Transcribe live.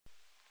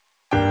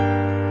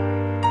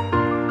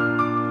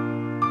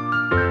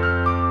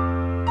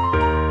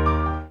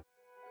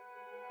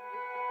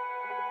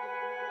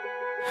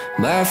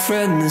My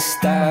friend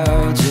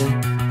nostalgia,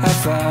 I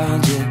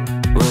found you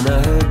when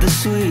I heard the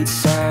sweet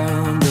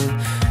sound of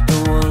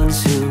the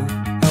ones who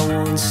I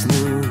once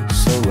knew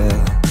so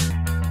well.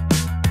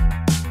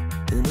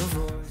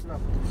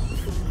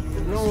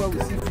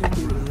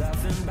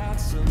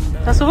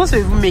 You're supposed to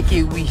even make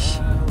a wish.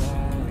 Have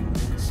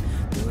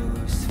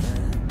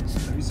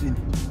you seen?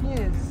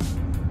 Yes.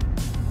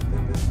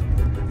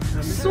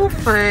 So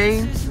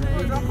fine.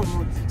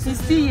 He's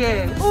still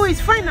here. Oh,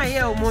 it's fine now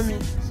here, mommy.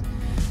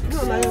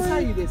 No, like I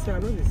you they say, I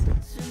know they say.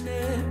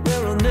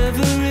 Where I'll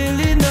never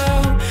really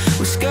know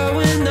what's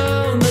going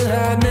on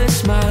behind that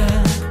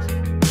smile.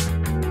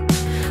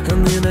 I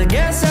mean, I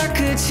guess I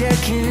could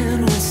check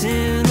in once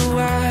in a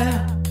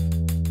while.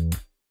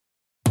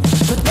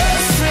 But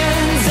those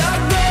friends are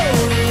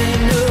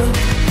growing up,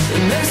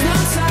 and there's no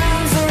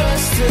time for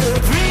us to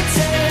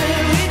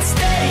pretend we'd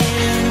stay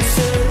in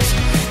touch.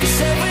 'Cause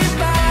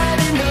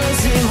everybody knows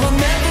it will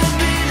never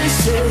be the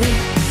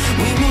same.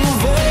 We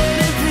move on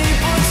and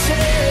people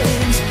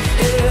change.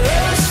 Yeah,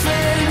 those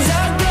friends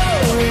are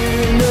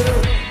growing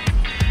up,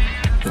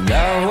 and I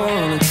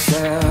wanna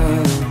tell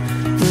them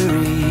the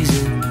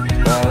reason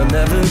why I'll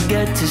never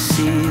get to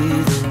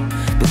see them,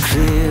 but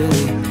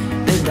clearly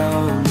they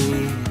don't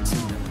need to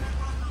know.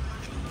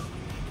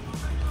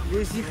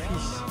 Lazy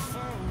fish.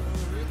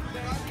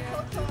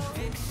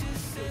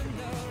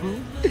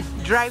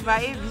 Driver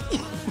heavy.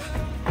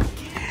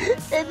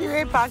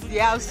 Everywhere past the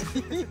house.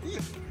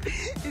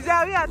 Is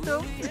that we are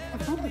though?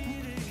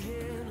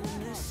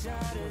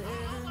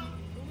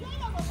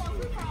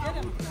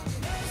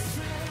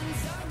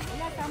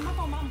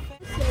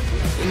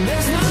 And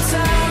there's no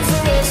time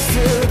for us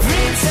to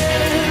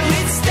pretend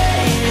we'd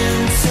stay in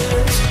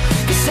touch.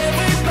 'Cause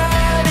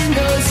everybody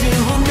knows it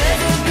will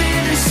never be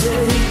the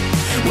same.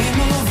 We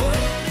move on.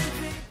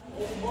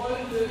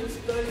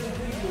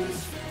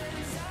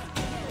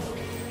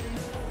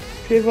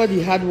 Favor the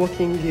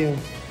hard-working girl.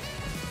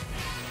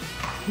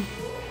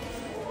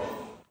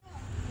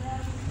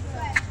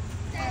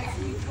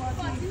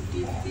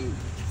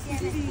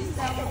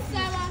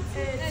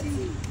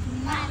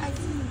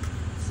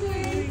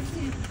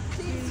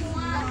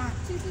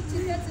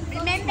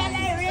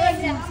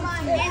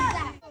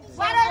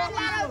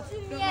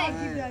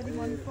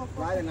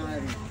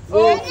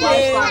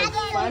 Okay.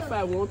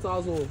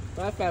 5,1,000.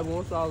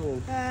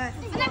 5,1,000.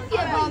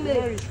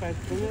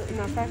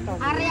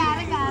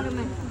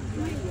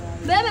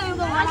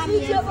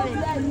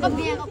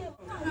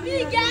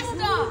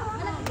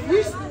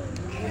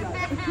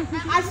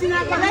 As in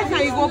a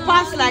collector, you go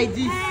pass like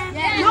this.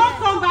 Yes. You don't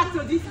come back to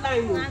this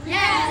line. No.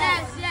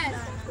 Yes.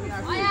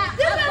 Oh, yeah.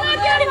 200.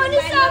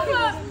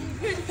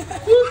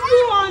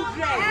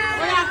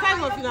 Oh, yeah,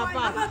 5 of in a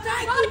pass.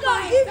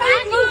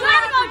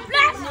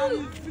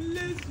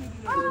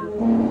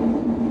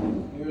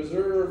 You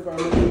reserve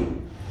family.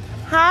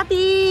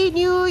 Happy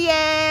New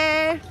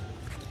Year!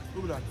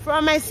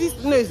 From my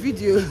sister, no, it's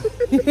video.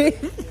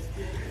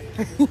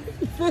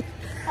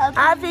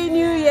 Happy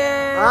New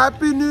Year!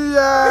 Happy New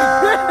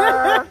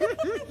Year!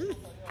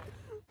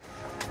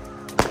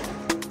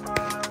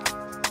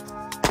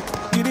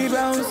 You be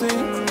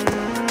bouncing.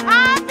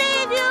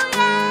 Happy New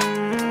Year!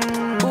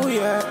 Oh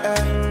yeah.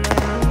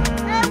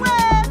 Hey,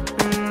 wait.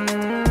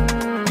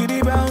 You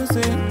be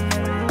bouncing.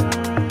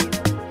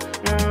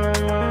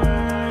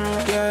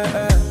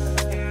 Yeah.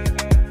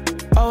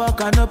 Oh, I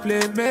cannot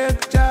play,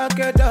 make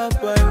jacket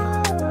up, boy.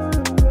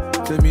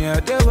 Send me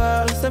out the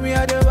work,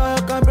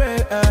 and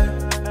pray.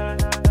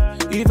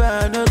 If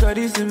I no got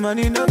this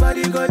money,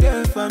 nobody go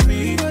there for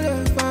me. So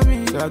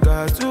I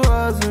got to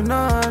hustle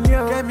on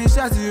you. Get me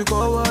shotty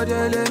go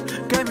wadele,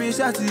 get me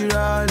shotty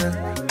rale,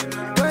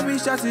 get me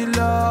shotty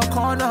lock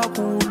on up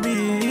with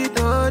me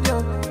to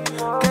you.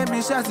 Get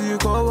me shotty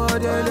go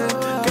wadele,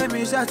 get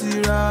me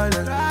shotty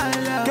rale,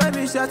 get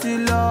me shotty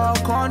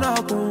lock on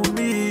up with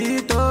me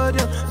to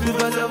you.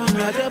 Because of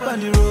me, I step on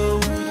the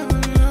road, me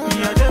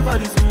I step on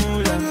the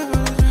smooth.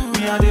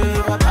 Me a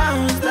dey for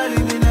pounds,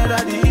 styling the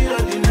net, the hero,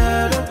 the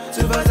net.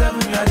 247,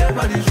 me a dey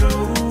for the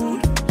road,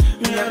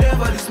 me a dey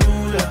for the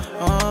smooth.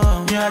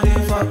 Me a dey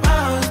for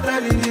pounds,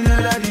 styling the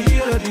net, the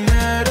hero, the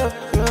net.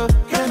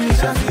 Get me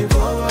shotty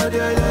forward,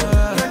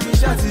 get me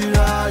shotty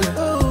rally,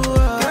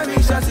 get me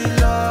shotty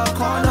lock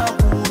on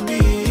up with me,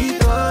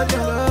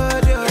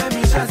 get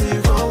me shotty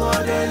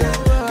forward,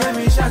 get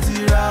me shotty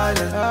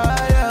rally,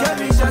 get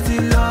me shotty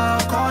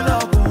lock on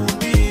up with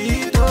me,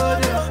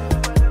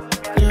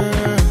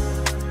 yeah.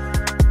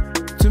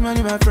 Too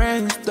many my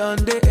friends done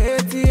the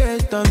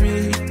 88 on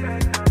me.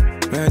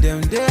 Where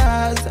them they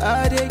ask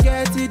how they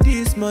get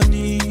this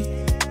money.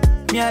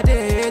 Me a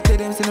they hate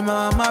them, say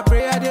mama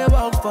pray they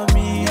work for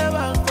me.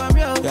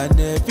 And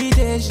every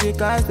day she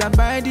cast and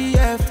buy the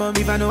F for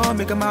me. If I know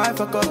make my wife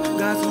fuck up,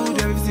 got to do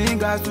everything,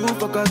 got to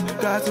focus,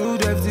 got to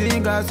do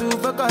everything, got to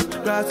focus,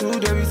 got to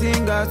do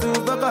everything, got to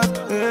focus.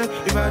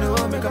 If I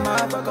know make my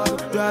wife fuck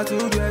up, got to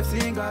do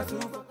everything, got to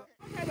focus.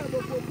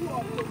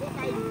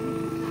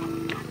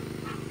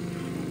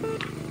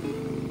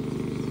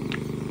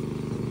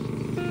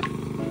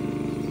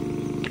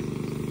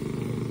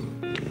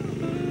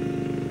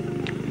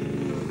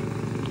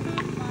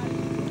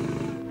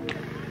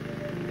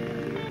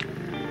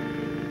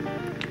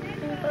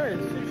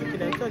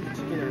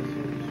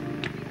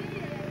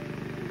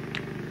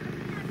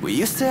 We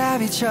used to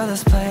have each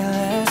other's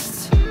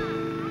playlists.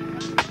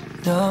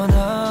 No,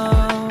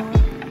 no.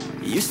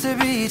 Used to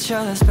be each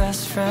other's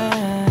best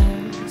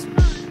friends.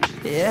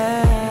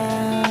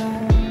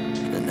 Yeah.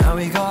 But now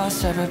we go our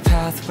separate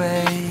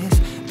pathways.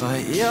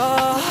 But your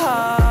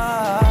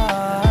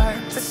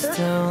heart's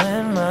still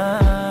in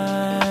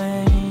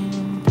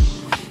mine.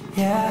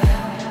 Yeah.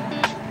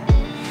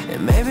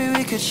 And maybe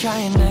we could try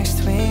it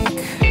next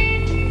week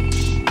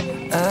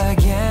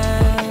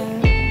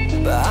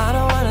again. But I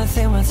don't wanna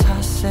think we're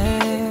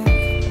toxic.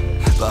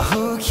 But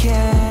who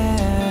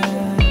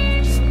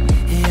cares?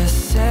 You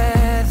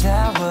said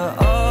that we're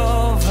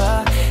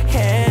over,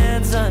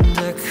 hands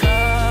under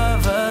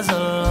covers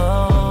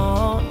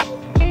alone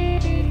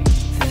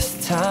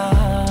this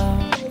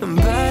time.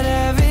 But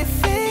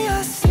everything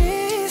I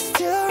see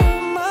still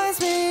reminds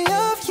me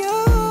of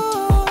you.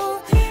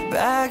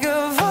 Bag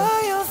of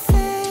all your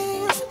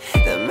things,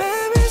 the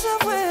memories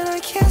of when I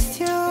kissed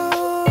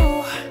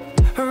you.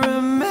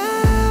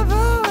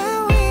 Remember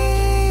when we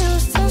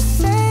used to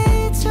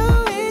say to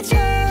each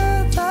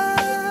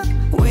other,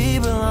 we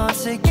belong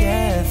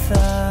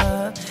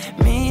together,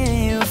 me and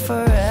you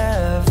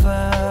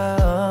forever.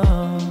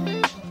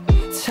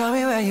 Tell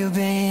me where you've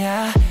been,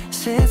 yeah,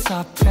 since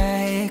our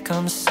break.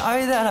 I'm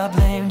sorry that I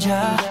blamed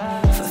ya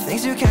for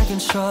things you can't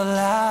control.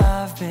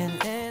 I've been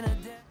in a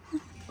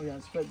Oh yeah,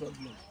 spread that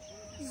blood.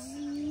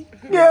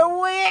 The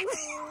wig.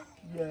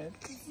 Yes.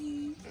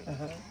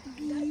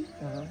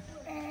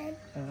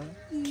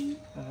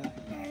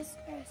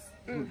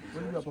 What do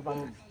you have,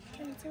 Papa?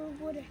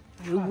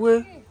 The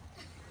wig.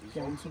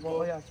 Yeah, I'm super.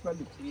 Oh yeah, spread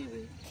it.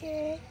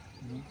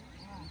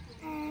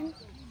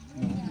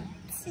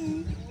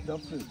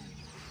 Don't flip.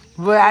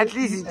 But at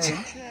least it.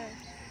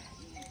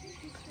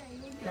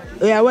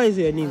 Oh yeah, what is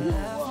your name?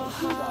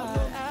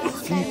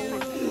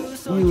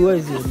 You, what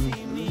is your name?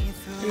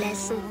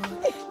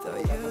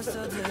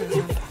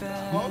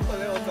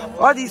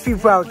 All these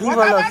people out, give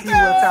all of you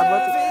water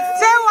bottle.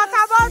 Say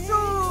water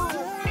bottle.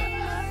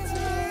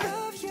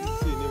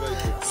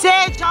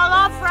 Say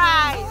jollof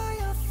rice.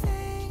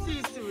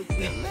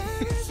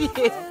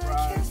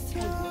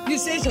 You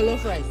say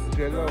jollof rice.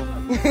 Jollof.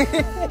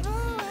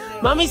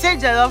 Mommy say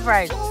jollof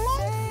rice.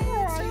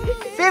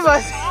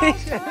 Favor say.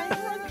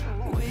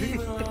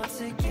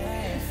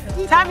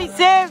 Tammy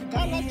say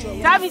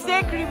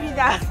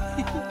criminal.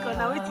 Because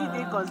now what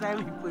they concern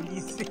with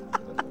police.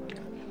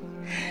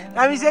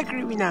 Tammy say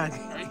criminal.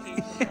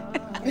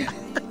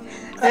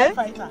 Eh?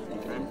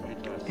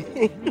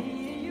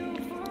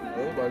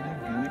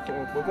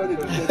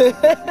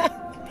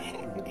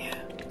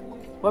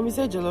 Mommy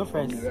say jollof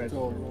rice.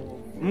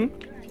 Hmm?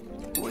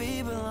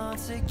 we belong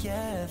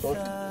together.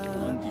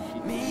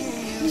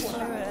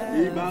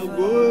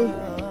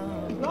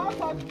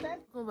 Welcome back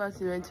to my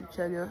YouTube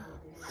channel.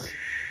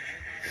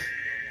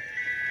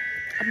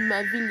 I'm in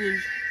my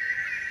village.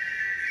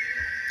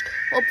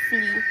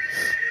 Hopefully,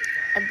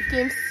 I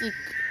became sick.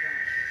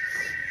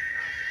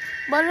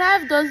 But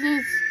life is a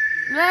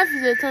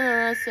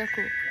turnaround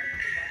circle.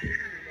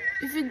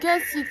 If you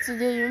get sick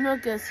today, you will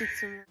not get sick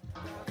tomorrow.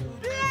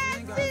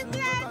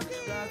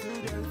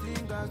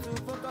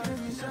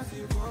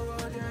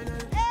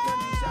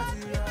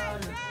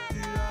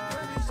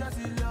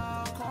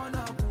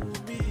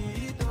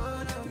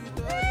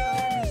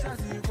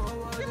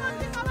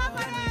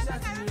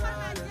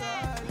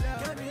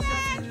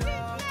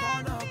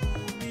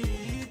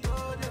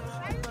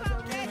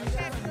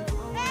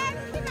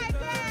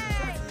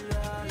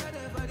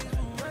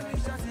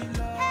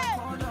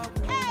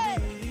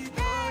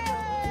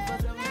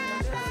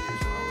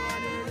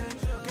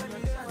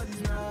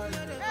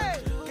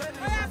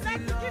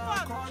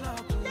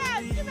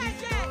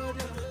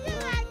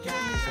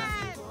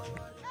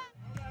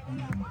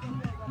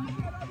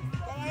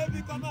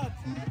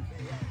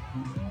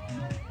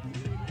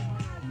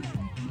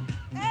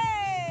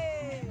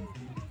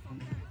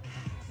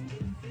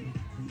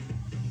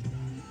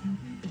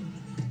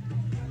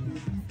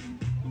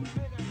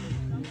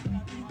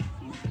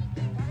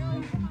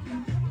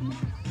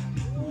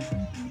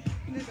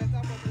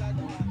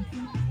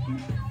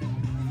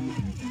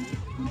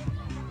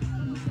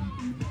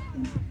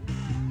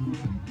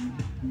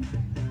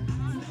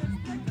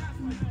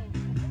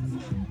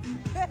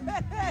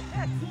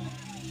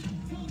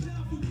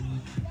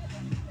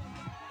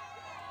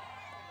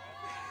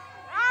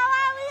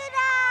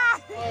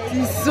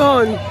 His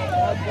son.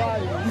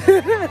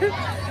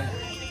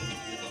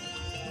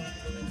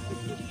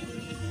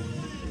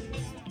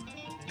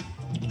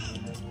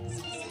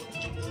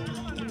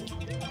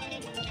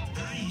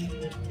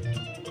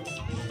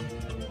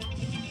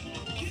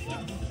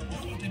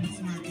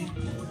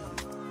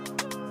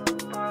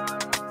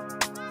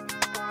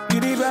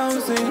 Giddy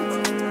bouncing.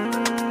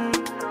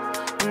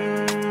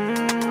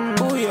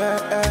 Oh yeah.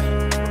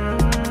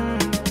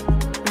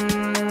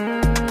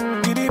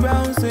 Giddy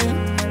bouncing.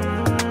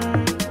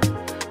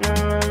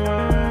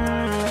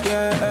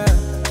 Yeah.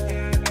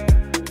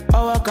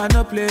 Oh, I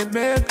cannot play,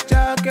 make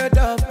jacket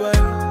up, boy.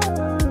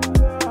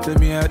 Tell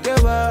me I dey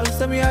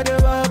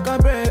work,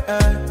 and pray.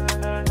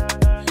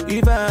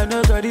 If I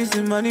no got this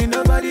money,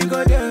 nobody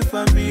go there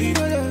for me.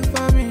 So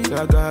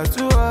I got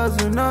to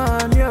hustle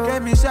on you.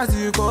 Get me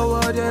shotty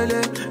cover,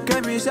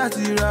 get me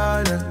shotty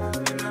ride.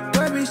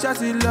 Get me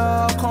shotty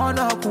lock on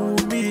up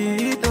with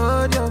me,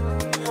 told you.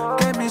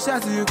 Get me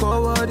shotty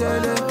cover,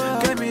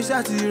 get me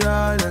shotty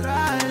ride.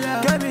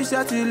 Get me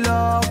shotty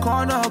lock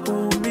on up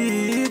with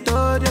me,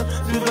 told you.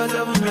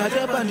 247, me I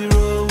dey on the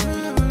road.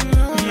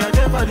 Me I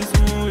dey for the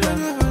smooth.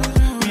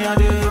 Me I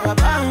dey for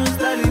pounds,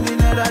 styling the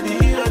net, the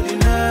hero, the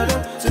net.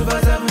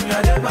 247, me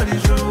I dey for the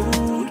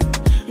road.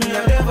 Me I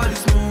dey for the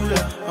smooth.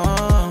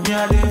 Me I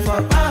dey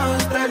for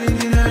pounds, styling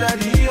the net,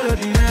 the hero,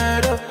 the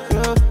net.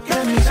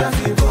 Get me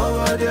shotty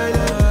forward,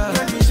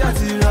 get me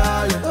shotty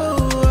ride.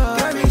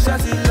 Get me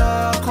shotty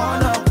lock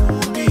on up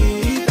with me,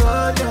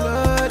 told you.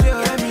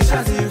 Get me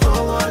shotty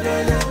forward,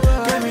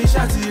 get me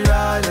shotty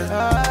ride.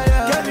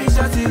 Get me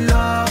shotty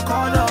lock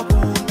on up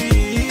with me,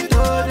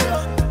 told you.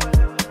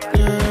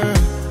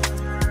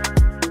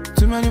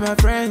 Too many my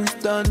friends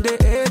done the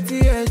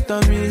 88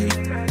 on me.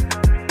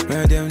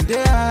 Where them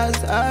they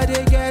ask how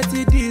they get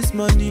it this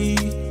money.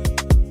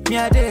 Me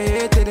I dey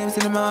hate them,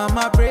 say my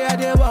mama pray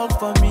they work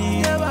for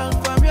me.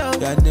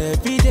 And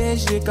every day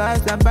she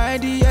cast and buy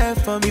the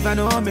F for me. If I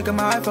know make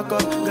my wife fuck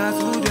up, got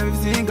to do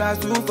everything,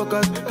 got to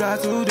focus.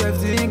 Got to do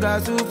everything,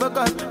 got to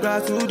focus.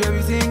 Got to do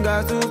everything,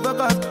 got to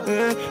focus.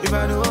 If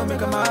I know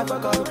make my wife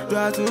fuck up,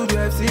 got to do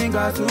everything,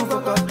 got to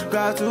focus.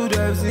 Got to do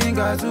everything,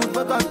 got to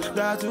focus.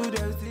 Got to do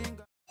everything.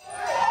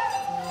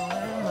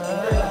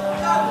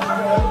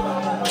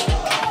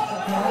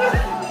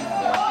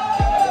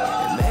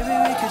 Maybe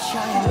we could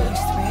try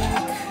next week.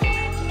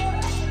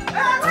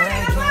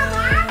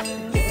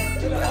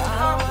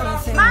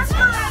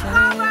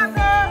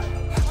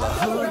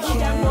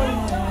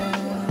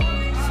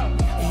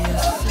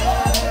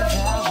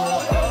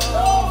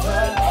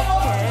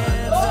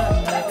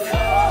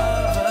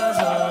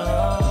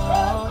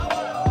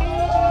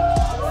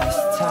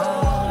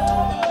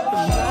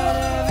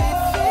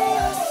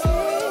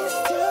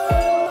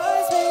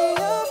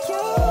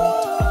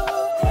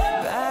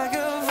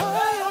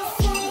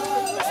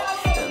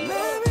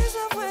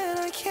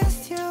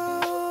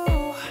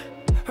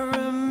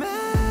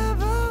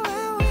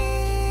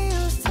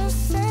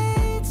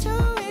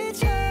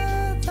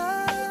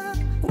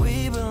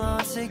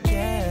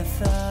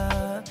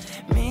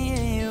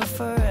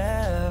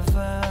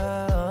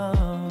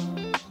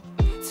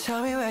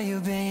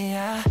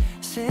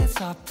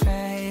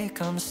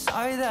 I'm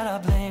sorry that I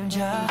blamed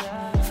ya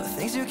for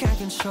things you can't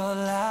control.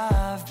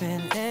 I've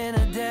been in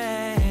a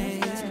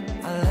daze.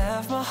 I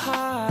left my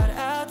heart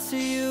out to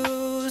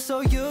you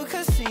so you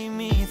could see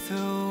me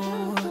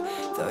through.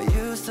 Though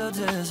you still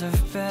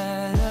deserve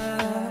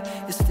better,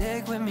 you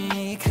stick with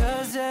me,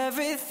 cause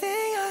everything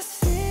I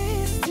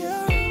see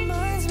still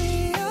reminds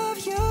me of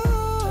you.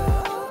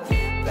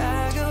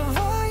 Bag of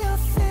all your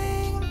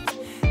things,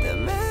 the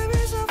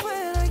memories of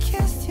when I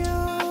kissed you.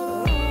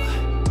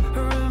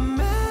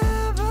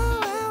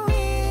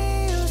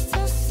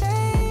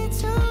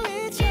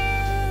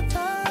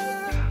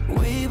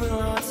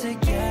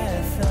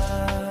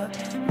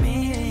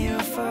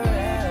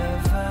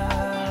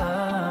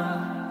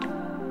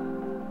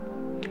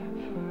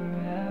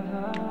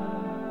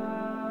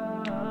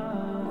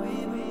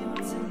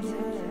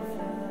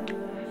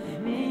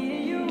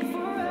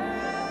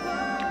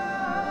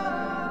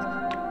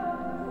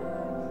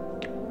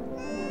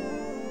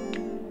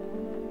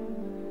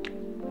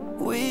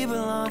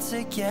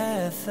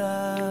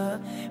 Together,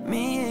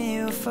 me and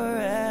you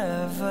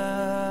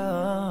forever.